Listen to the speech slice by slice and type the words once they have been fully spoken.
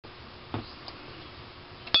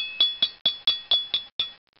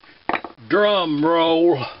Drum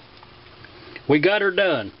roll. We got her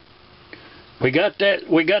done. We got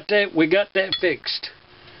that fixed.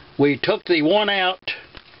 We took the one out.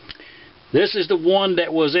 This is the one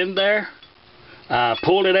that was in there. I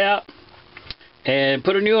pulled it out and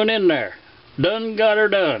put a new one in there. Done got her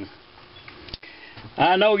done.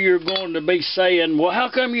 I know you're going to be saying, well, how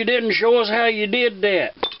come you didn't show us how you did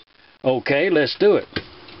that? Okay, let's do it.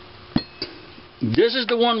 This is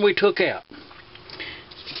the one we took out.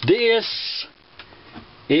 This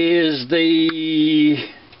is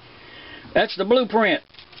that's the blueprint.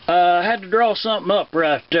 I had to draw something up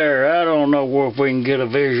right there. I don't know if we can get a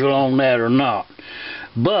visual on that or not.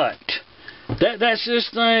 But that's this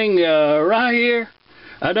thing right here.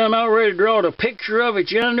 I done already drawed a picture of it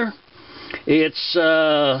yonder. It's 2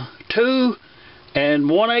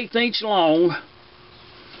 1/8 inch long.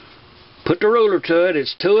 Put the ruler to it.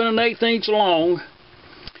 It's 2 1/8 inch long.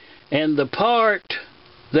 And the part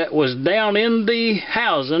that was down in the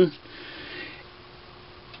housing,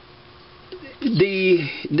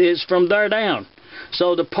 is from there down.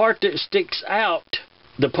 So the part that sticks out,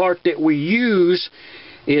 the part that we use,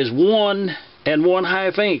 is 1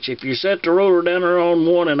 1/2 inch. If you set the ruler down there on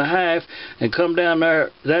 1 1/2 and come down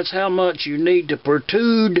there, that's how much you need to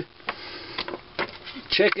protrude.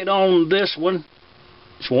 Check it on this one.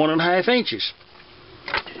 It's 1 1/2 inches.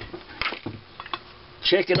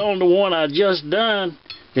 Check it on the one I just done.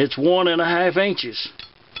 It's 1 1/2 inches.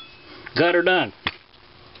 Got her done.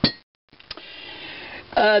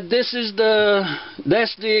 That's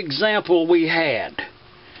the example we had.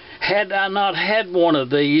 Had I not had one of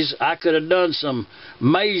these, I could have done some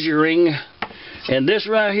measuring, and this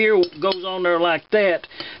right here goes on there like that,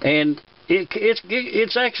 and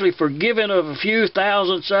it's actually forgiving of a few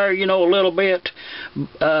thousandths there, you know, a little bit.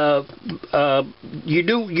 You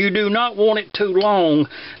do not want it too long,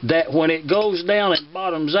 that when it goes down and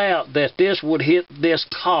bottoms out, that this would hit this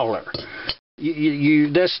collar.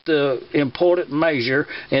 That's the important measure.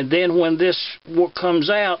 And then when this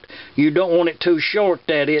comes out, you don't want it too short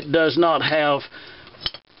that it does not have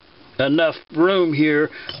enough room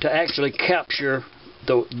here to actually capture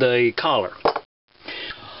the collar.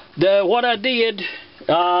 What I did,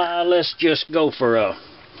 let's just go for a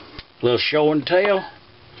little show and tell.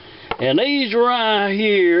 And these right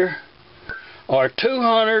here are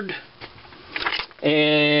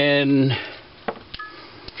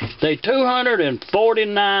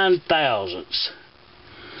 249 thousandths.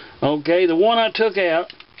 Okay, the one I took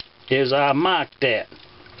out is I marked that.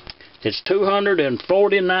 It's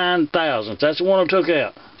 249 thousandths. That's the one I took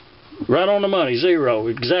out. Right on the money, 0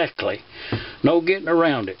 exactly. No getting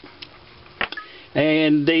around it.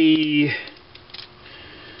 And the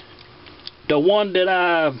one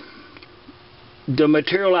that the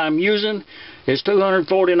material I'm using is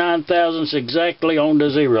 249 thousandths exactly on the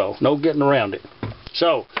 0. No getting around it.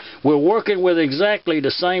 So we're working with exactly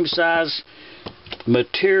the same size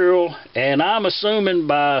material, and I'm assuming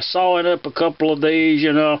by sawing up a couple of these,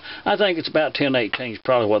 you know, I think it's about 10/18 is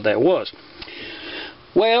probably what that was.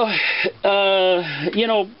 Well, you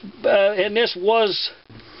know, and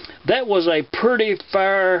that was a pretty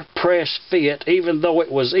fair press fit, even though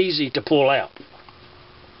it was easy to pull out.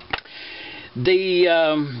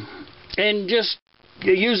 And just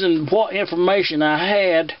using what information I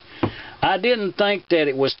had, I didn't think that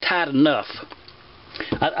it was tight enough.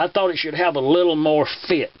 I thought it should have a little more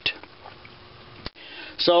fit.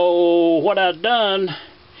 So what I've done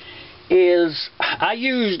is I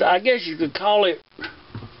used, I guess you could call it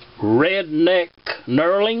redneck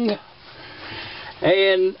knurling.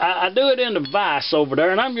 And I do it in the vise over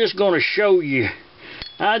there, and I'm just going to show you.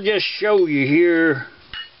 I'll just show you here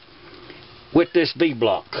with this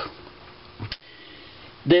V-block.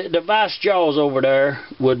 The vise jaws over there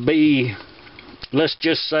would be, let's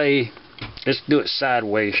just say, let's do it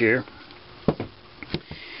sideways here.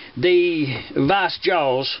 The vise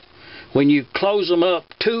jaws, when you close them up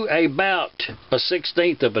to about a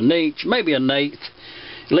 1/16 of an inch, maybe an 1/8,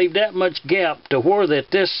 leave that much gap to where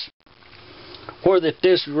that this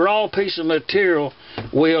raw piece of material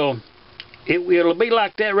it'll be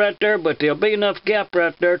like that right there, but there'll be enough gap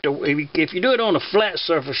right there to, if you do it on a flat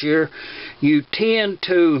surface here, you tend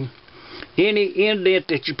to, any indent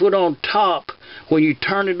that you put on top, when you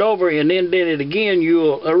turn it over and indent it again,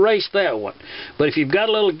 you'll erase that one. But if you've got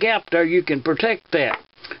a little gap there, you can protect that.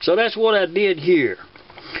 So that's what I did here.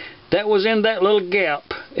 That was in that little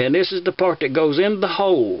gap, and this is the part that goes in the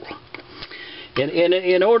hole. And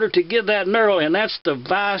in order to get that knurl, and that's the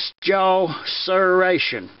vise jaw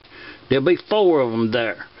serration. There'll be 4 of them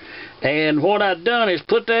there. And what I've done is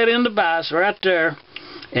put that in the vise right there,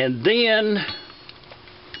 and then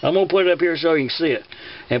I'm going to put it up here so you can see it.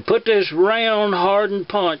 And put this round hardened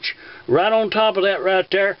punch right on top of that right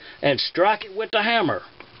there and strike it with the hammer.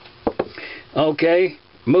 Okay,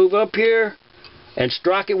 move up here and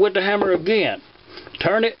strike it with the hammer again.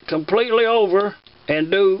 Turn it completely over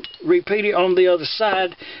and repeat it on the other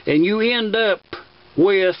side, and you end up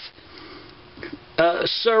with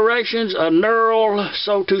serrations, a knurl,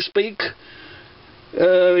 so to speak.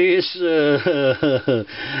 I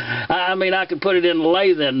mean, I could put it in a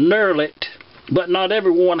lathe and knurl it, but not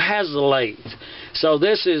everyone has a lathe. So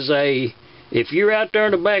this is if you're out there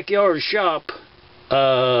in the backyard shop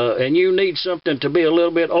and you need something to be a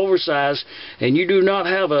little bit oversized and you do not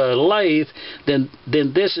have a lathe, then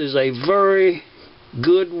this is a very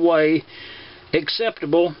good way,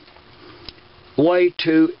 acceptable way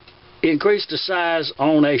to increase the size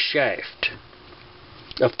on a shaft,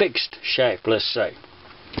 a fixed shaft, let's say.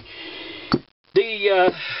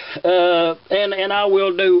 And I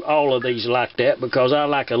will do all of these like that because I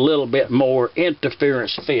like a little bit more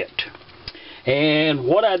interference fit. And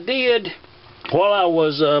what I did while I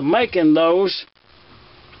was making those,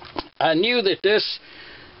 I knew that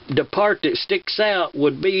the part that sticks out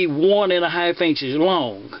would be 1.5 inches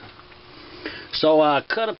long. So I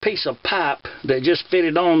cut a piece of pipe that just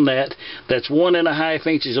fitted on that's 1.5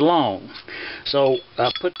 inches long. So I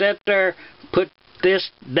put that there, put this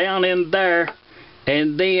down in there,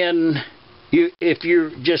 and then if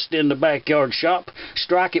you're just in the backyard shop,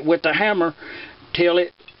 strike it with the hammer till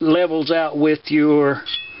it levels out with your,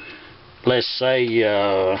 let's say,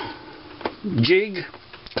 jig.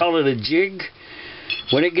 Call it a jig.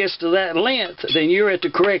 When it gets to that length, then you're at the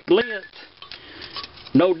correct length.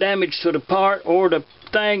 No damage to the part or the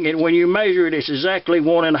thing, and when you measure it, it's exactly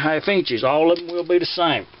 1.5 inches. All of them will be the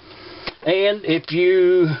same. And if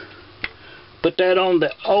you put that on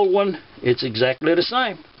the old one, it's exactly the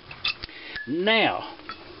same. Now,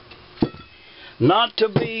 not to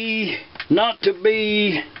be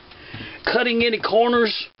cutting any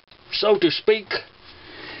corners, so to speak,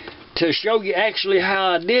 to show you actually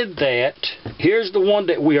how I did that, here's the one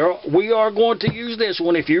that we are going to use this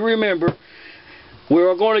one. If you remember, we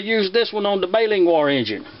are going to use this one on the baling wire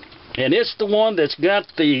engine. And it's the one that's got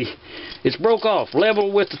it's broke off,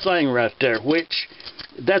 level with the thing right there, which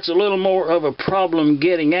that's a little more of a problem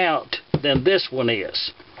getting out than this one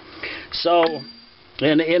is. So,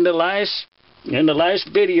 in the last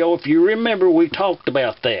video, if you remember, we talked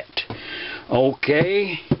about that.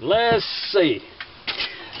 Okay, let's see.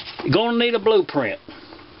 You're going to need a blueprint.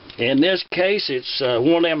 In this case, it's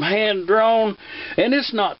one of them hand-drawn, and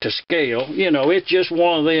it's not to scale. You know, it's just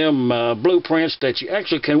one of them blueprints that you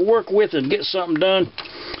actually can work with and get something done.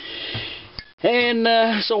 And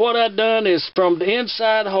so what I've done is from the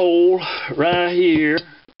inside hole right here,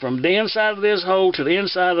 from the inside of this hole to the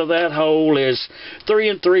inside of that hole is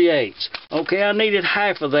 3 3/8. Okay, I needed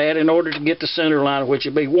half of that in order to get the center line, which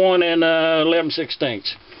would be 1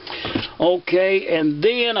 11/16. Okay, and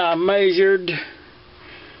then I measured.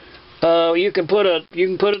 You can put a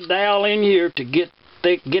dowel in here to get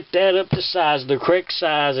that up to size, the correct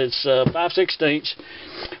size. It's 5/16.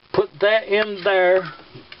 Put that in there.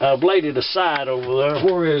 I've laid it aside over there.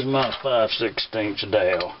 Where is my 5/16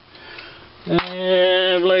 dowel?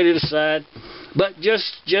 I've laid it aside. But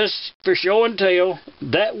just for show and tell,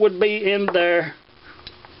 that would be in there.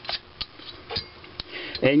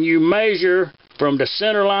 And you measure from the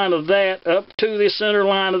center line of that up to the center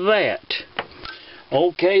line of that.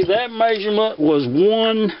 Okay, that measurement was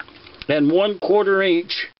 1 1/4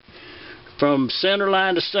 inch from center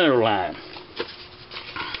line to center line.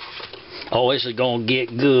 Oh, this is going to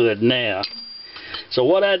get good now. So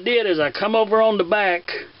what I did is I come over on the back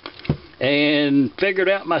and figured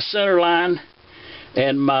out my center line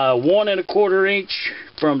and my 1 1/4 inch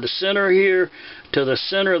from the center here to the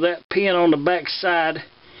center of that pin on the back side.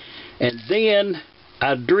 And then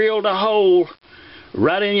I drilled a hole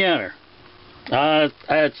right in yonder. I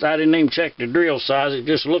didn't even check the drill size. It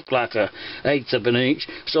just looked like 1/8 of an inch.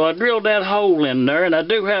 So I drilled that hole in there, and I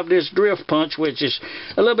do have this drift punch, which is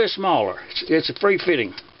a little bit smaller. It's a free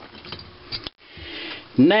fitting.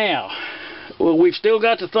 Now, well, we've still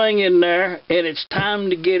got the thing in there, and it's time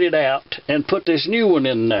to get it out and put this new one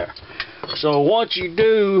in there. So what you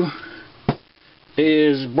do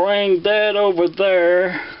is bring that over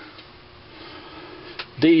there.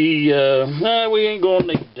 We ain't gonna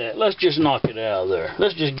need that. Let's just knock it out of there.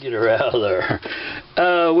 Let's just get her out of there.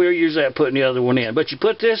 We'll use that putting the other one in. But you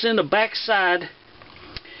put this in the back side.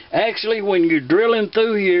 Actually, when you're drilling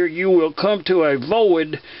through here, you will come to a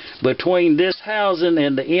void between this housing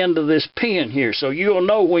and the end of this pin here. So you'll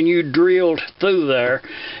know when you drilled through there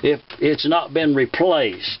if it's not been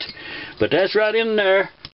replaced. But that's right in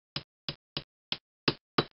there.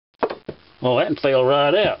 Well, that fell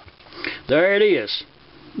right out. There it is.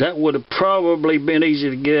 That would have probably been easy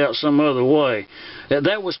to get out some other way.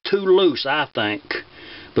 That was too loose, I think.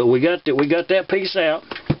 But we got that piece out.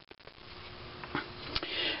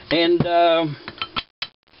 And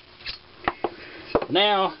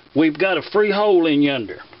now we've got a free hole in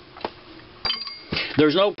yonder.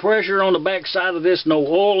 There's no pressure on the back side of this, no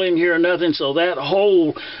oil in here or nothing, so that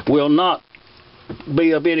hole will not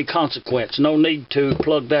be of any consequence. No need to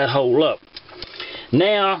plug that hole up.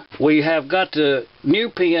 Now we have got the new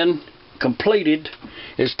pin completed.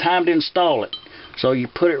 It's time to install it. So you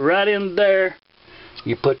put it right in there.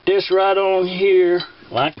 You put this right on here,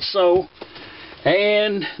 like so.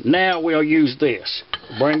 And now we'll use this.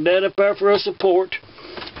 Bring that up there for a support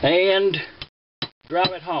and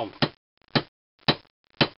drive it home.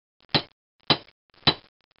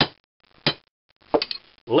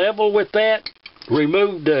 Level with that,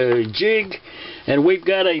 remove the jig, and we've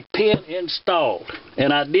got a pin installed.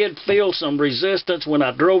 And I did feel some resistance when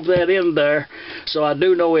I drove that in there, so I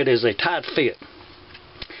do know it is a tight fit.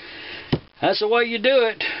 That's the way you do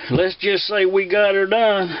it. Let's just say we got her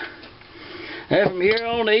done. And from here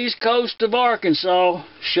on the east coast of Arkansas,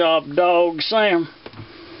 Shop Dog Sam.